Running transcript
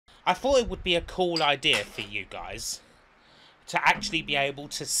I thought it would be a cool idea for you guys to actually be able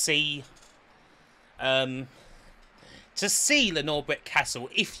to see the Norbreck Castle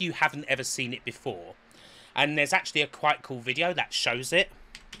if you haven't ever seen it before. And there's actually a quite cool video that shows it.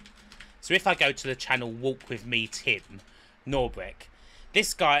 So if I go to the channel Walk With Me Tim Norbreck,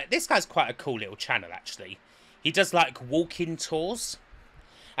 this guy's quite a cool little channel actually. He does like walk-in tours.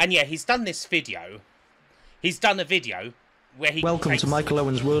 And yeah, he's done this video. He's done a video where he Welcome to Michael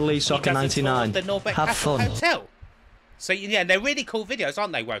Owen's Worldly Soccer 99. The Norbreck Have Castle fun. Hotel. So yeah, they're really cool videos,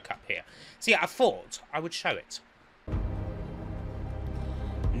 aren't they? Woke Up Here. So yeah, I thought I would show it.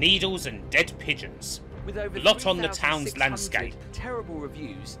 Needles and dead pigeons. With over Lot on the town's 3,600 landscape. Terrible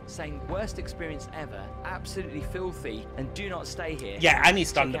reviews saying worst experience ever, absolutely filthy, and do not stay here. Yeah, and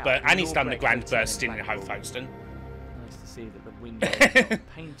he's done the Check out and he's done the Norbreck grand Hotel in burst in Blackpool. Folkestone. Nice to see that the window has got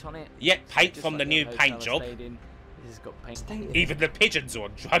paint on it. Yeah, paint Just from like the new hotel paint I job. stayed in. This has got paint. Even the pigeons are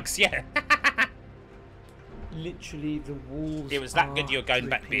on drugs. Yeah. Literally, the walls. It was that good. You're going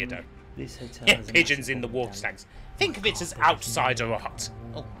back, dripping. Beardo. This hotel Yeah, has a pigeons massive in the problem water down tanks. Think of it as outsider art.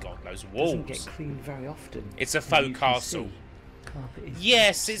 Oh god, those it. Doesn't get walls. cleaned very often. It's a And faux you can castle. see carpet is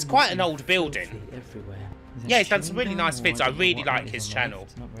Yes, it's quite an old building. filthy everywhere. Is Yeah, that he's done some really chewing nice gum, or vids. I don't know really what like that his is on the channel.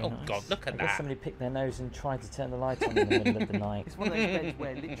 left. It's not very Oh nice. god, look at I guess that. somebody picked their nose and tried to turn the light on in the middle of the night. It's one of those beds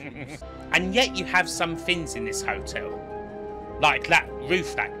where literally And yet you have some things in this hotel. Like that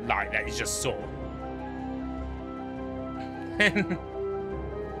roof that you just saw.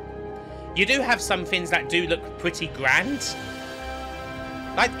 You do have some things that do look pretty grand.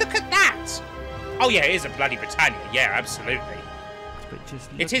 Like, look at that! Oh yeah, it is a bloody Britannia. Yeah, absolutely. But just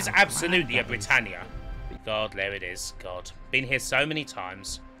It look is how absolutely a grand that is. Britannia. God, there it is. God. Been here so many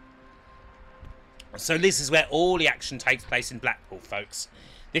times. So this is where all the action takes place in Blackpool, folks.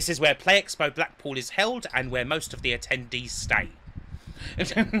 This is where Play Expo Blackpool is held and where most of the attendees stay.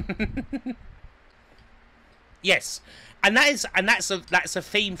 Yes. And that's a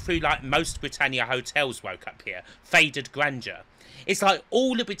theme through like most Britannia hotels. Woke Up Here. Faded grandeur. It's like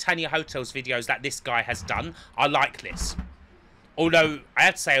all the Britannia hotels videos that this guy has done are like this. Although I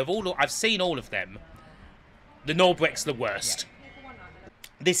have to say, I've seen all of them, the Norbreck's the worst.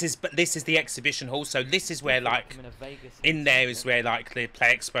 This is the exhibition hall. So this is where like in there is where like the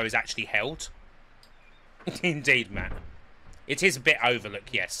Play Expo is actually held. Indeed, Matt. It is a bit overlooked.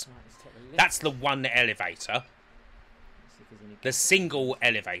 Yes, that's the one elevator. The single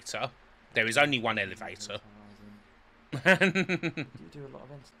elevator. There is only one elevator.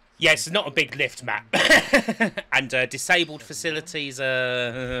 Yes, not a big lift, Matt. And disabled facilities. Good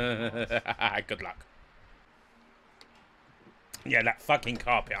luck. Yeah, that fucking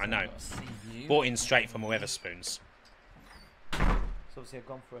carpet, I know. Bought in straight from Weatherspoons. So obviously I've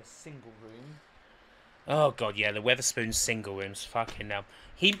gone for a single room. Oh god, yeah, the Weatherspoons single rooms. Fucking hell.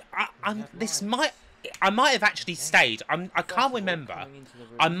 I might have actually stayed. I can't remember.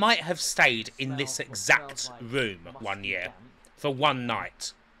 I might have stayed in this exact room one year for one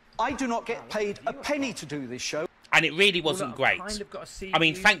night. I do not get paid a penny to do this show. And it really wasn't great. I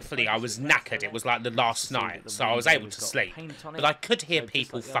mean, thankfully, I was knackered. It was like the last night, so I was able to sleep. But I could hear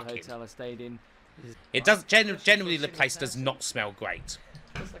people fucking. It does. Generally, the place does not smell great.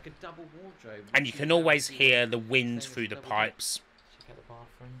 It's like a double wardrobe. And you can always hear the wind through the pipes. Check out the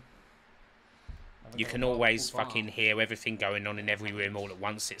bathroom. You can always fucking hear everything going on in every room all at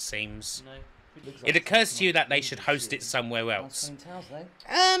once, it seems. No. It occurs to you that they should host it somewhere else.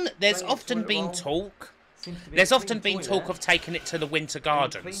 There's often been talk. There's often been talk of taking it to the Winter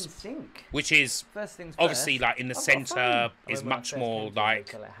Gardens, which is obviously like in the centre, is much more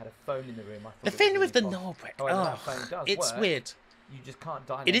like. The thing with the Norbreck, it's weird. You just can't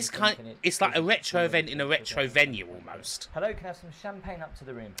dine. It is kind. It's like a retro event in a retro venue almost. Hello, can I have some champagne up to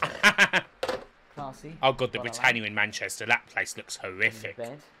the room, please? Classy. Oh god, the Britannia in Manchester. That place looks horrific.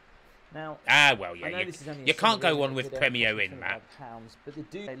 Now, well, yeah, you can't go on with Premier Inn, Matt. Oh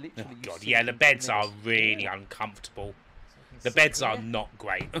god, yeah, the beds are really uncomfortable. The beds are not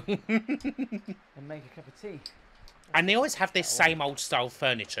great. And make a cup of tea. And they always have this same old style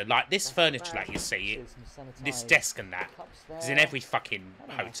furniture. Like this furniture that you see, this desk and that, is in every fucking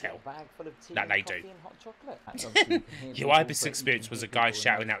hotel that they do. Your ibis experience was a guy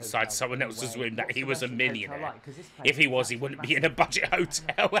shouting outside someone else's room that he was a millionaire. If he was, he wouldn't be in a budget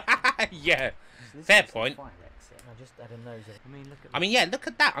hotel. Yeah, fair point. I mean, yeah, look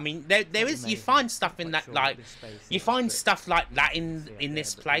at that. I mean, there is. You find stuff in that, like, you find stuff like that in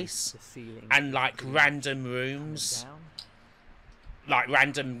this place, and like random rooms, like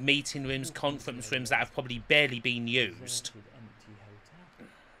random meeting rooms, conference rooms that have probably barely been used.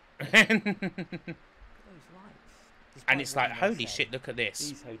 And And it's like, holy shit, look at this.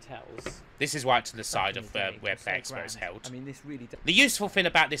 These hotels. This is right to the side of where Play Expo is held. I mean, this really does. The useful thing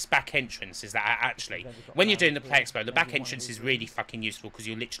about this back entrance is that actually, when you're doing the Play Expo, the back entrance is really fucking useful because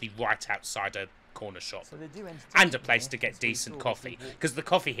you're literally right outside a corner shop. And a place to get decent coffee, because the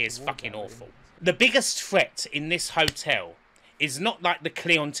coffee here is fucking awful. The biggest threat in this hotel is not like the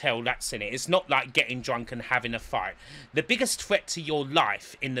clientele that's in it. It's not like getting drunk and having a fight. The biggest threat to your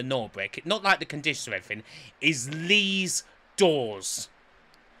life in the Norbreck, not like the conditions or everything, is Lee's doors.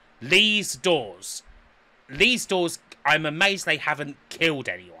 Lee's doors. Lee's doors, I'm amazed they haven't killed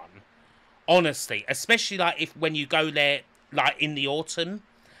anyone. Honestly, especially like when you go there like in the autumn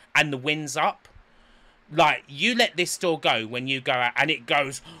and the wind's up. Like, you let this door go when you go out and it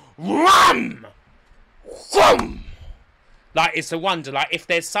goes RUM! RUM! Like, it's a wonder. Like, if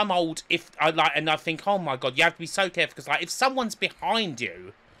there's some old... and I think, oh my God, you have to be so careful. Because, like, if someone's behind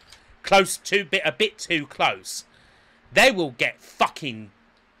you, a bit too close, they will get fucking...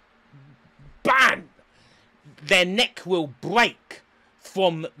 BAM! Their neck will break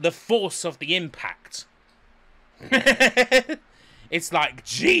from the force of the impact. It's like,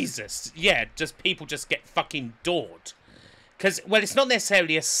 Jesus. Yeah, people just get fucking doored. Because, well, it's not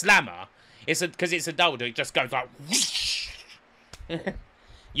necessarily a slammer. Because it's a double door. It just goes like... Whoosh.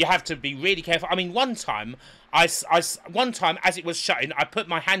 You have to be really careful. I mean, one time as it was shutting, I put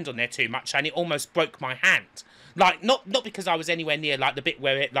my hand on there too much and it almost broke my hand. Like, not because I was anywhere near like the bit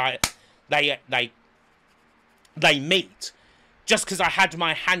where it like they meet. Just because I had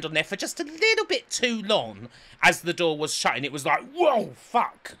my hand on there for just a little bit too long as the door was shutting. It was like, whoa,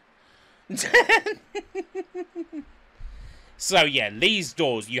 fuck. So yeah, Lee's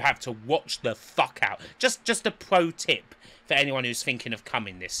doors, you have to watch the fuck out. Just a pro tip for anyone who's thinking of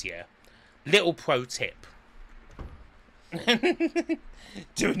coming this year. Little pro tip.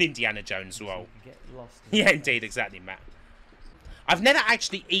 Do an Indiana Jones role. Yeah, indeed, exactly, Matt. I've never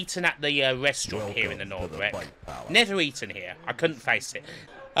actually eaten at the restaurant here in the Norbreck. Never eaten here. I couldn't face it.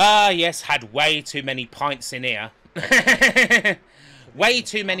 Yes, had way too many pints in here. Way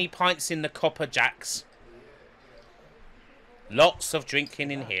too many pints in the Copper Jacks. Lots of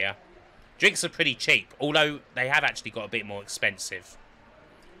drinking in here. Drinks are pretty cheap, although they have actually got a bit more expensive.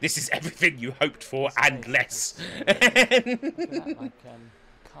 This is everything you hoped for and less.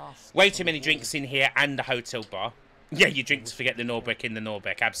 Way too many drinks in here and the hotel bar. Yeah, you drink to forget the Norbreck in the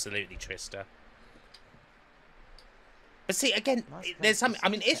Norbreck. Absolutely, Trista. But see, again, there's something... I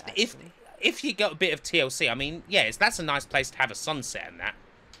mean, if you got a bit of TLC, I mean, yes, that's a nice place to have a sunset and that.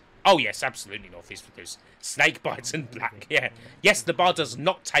 Oh, yes, absolutely, Northeast Footloose. Snake bites and black, yeah. Yes, the bar does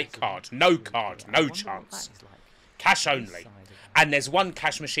not take card. No card, no chance. Cash only. And there's one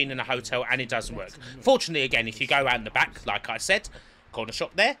cash machine in a hotel and it does work. Fortunately, again, if you go around the back, like I said, corner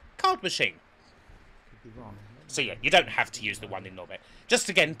shop there, card machine. So yeah, you don't have to use the one in Norbreck. Just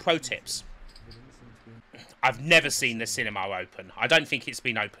again, pro tips. I've never seen the cinema open. I don't think it's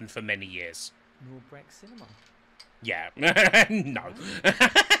been open for many years. Norbreck Cinema. Yeah. No.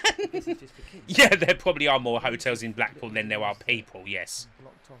 Yeah, there probably are more hotels in Blackpool than there are people, yes.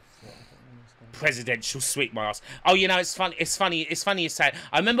 Presidential suite, my ass. Oh, you know, it's funny you say it.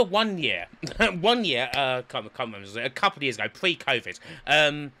 I remember one year, can't remember, a couple of years ago,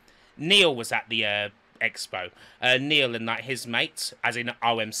 pre-COVID, Neil was at the expo. Neil and like his mates, as in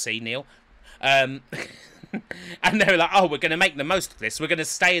OMC Neil, and they were like, "Oh, we're going to make the most of this. We're going to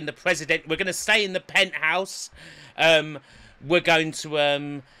stay in the penthouse. We're going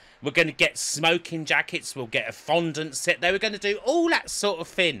to get smoking jackets. We'll get a fondant set. They were going to do all that sort of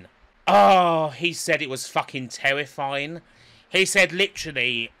thing." Oh, he said it was fucking terrifying. He said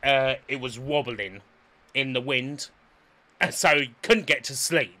literally it was wobbling in the wind, and so he couldn't get to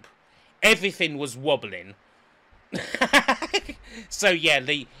sleep. Everything was wobbling. So yeah,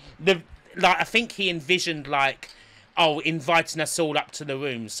 like I think he envisioned like, oh, inviting us all up to the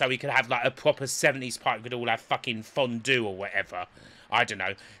room so we could have like a proper 70s party. We could all have fucking fondue or whatever. I don't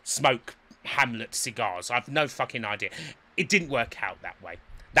know, smoke Hamlet cigars. I've no fucking idea. It didn't work out that way.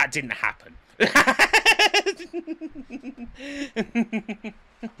 That didn't happen.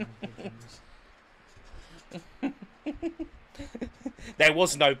 There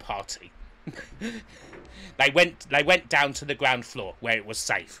was no party. They went down to the ground floor where it was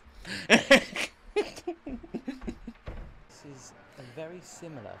safe. This is a very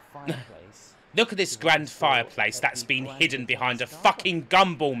similar fireplace. Look at this grand fireplace that's been hidden behind a fucking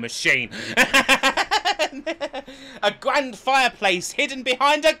gumball machine. A grand fireplace hidden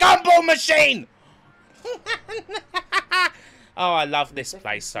behind a gumball machine! Oh, I love this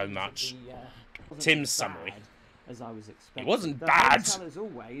place so much. Tim's summary. As I was expecting. It wasn't bad.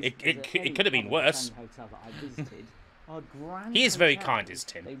 It could have been worse. are grand. He is very hotels. kind, is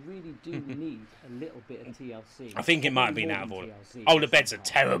Tim. They really do need a little bit of TLC. I think it might have been out of order. Oh, the beds are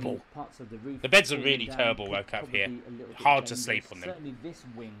terrible. Parts of the roof The beds are falling really down, terrible. could Woke up probably here. be a little bit Hard to dangerous. sleep on them. Certainly this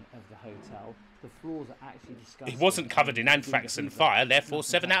wing of the hotel, the floors are actually disgusting. It wasn't covered in anthrax and fire, therefore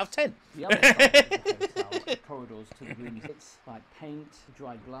 7 out of 10. The other side of the hotel, the corridors to the rooms, it's like paint,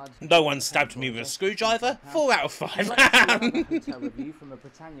 dried blood. No one stabbed me with a screwdriver. 4 out of 5. If you'd like to see another hotel review from a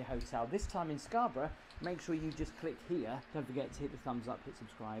Britannia hotel, this time in Scarborough, make sure you just click here. Don't forget to hit the thumbs up, hit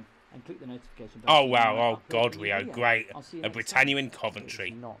subscribe, and click the notification bell. Oh so you wow, know oh I upload god, a we new are video. great. I'll see you A next Britannia time. in Coventry.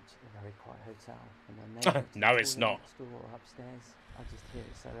 It's not a very quiet hotel. And when they No, it's not. next door or upstairs, I just hear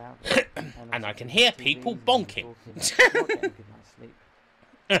it so loudly. And I also can the hear TVs people and bonking. talking. Not getting a good night's sleep.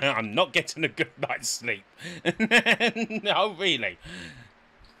 I'm not getting a good night's sleep. No, really.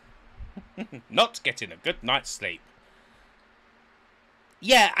 Not getting a good night's sleep.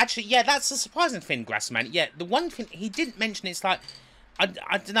 Yeah, actually, yeah, that's a surprising thing, Grassman. Yeah, the one thing he didn't mention, it's like, I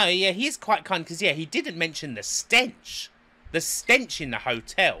don't know, yeah, he is quite kind, because, yeah, he didn't mention the stench. The stench in the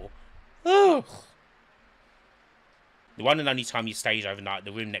hotel. Ugh. The one and only time you stayed overnight,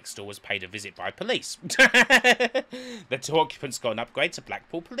 the room next door was paid a visit by police. The 2 occupants got an upgrade to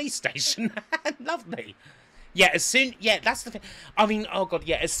Blackpool police station. Lovely. Yeah, that's the thing. I mean, oh god,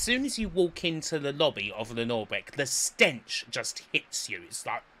 yeah, as soon as you walk into the lobby of the Norbreck, the stench just hits you. It's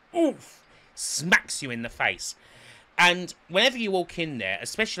like, oof, smacks you in the face. And whenever you walk in there,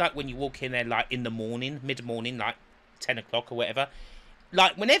 especially like when you walk in there like in the morning, mid-morning, like 10 o'clock or whatever,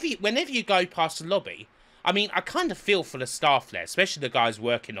 like whenever you go past the lobby, I mean, I kind of feel for the staff there, especially the guys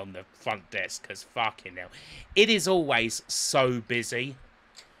working on the front desk, because fucking hell, it is always so busy.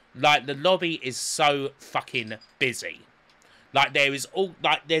 Like, the lobby is so fucking busy. Like, there's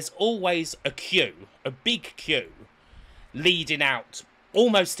always a queue, a big queue, leading out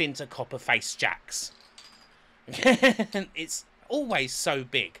almost into Copperface Jack's. It's always so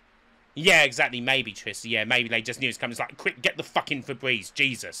big. Yeah, exactly, maybe, Tris. Yeah, maybe they just knew it's coming. It's like, quick, get the fucking Febreze,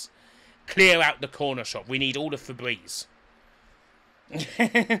 Jesus. Clear out the corner shop. We need all the Febreze.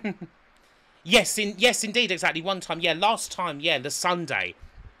 Yes, indeed, exactly. One time, yeah, last time, yeah, the Sunday.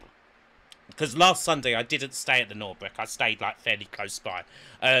 Because last Sunday I didn't stay at the Norbreck. I stayed, like, fairly close by.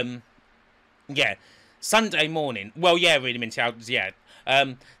 Yeah, Sunday morning. Well, yeah, really, Minty, yeah.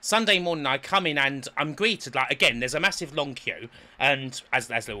 Sunday morning I come in and I'm greeted, like, again, there's a massive long queue. And, as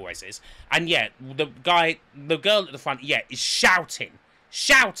there always is. And, yeah, the girl at the front, yeah, is shouting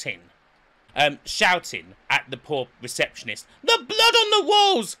at the poor receptionist. The blood on the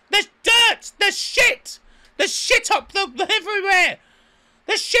walls! There's dirt! There's shit! There's shit up everywhere!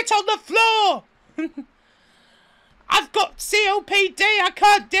 There's shit on the floor! I've got COPD! I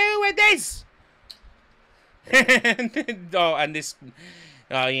can't deal with this! Oh, and this...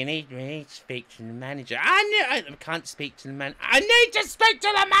 Oh, you need to speak to the manager. I can't speak to the man. I need to speak to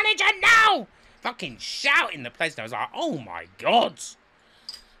the manager now! Fucking shouting the place. I was like, oh my god!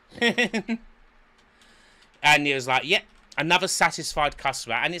 And it was like, yeah, another satisfied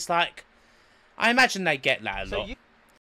customer. And it's like, I imagine they get that a lot.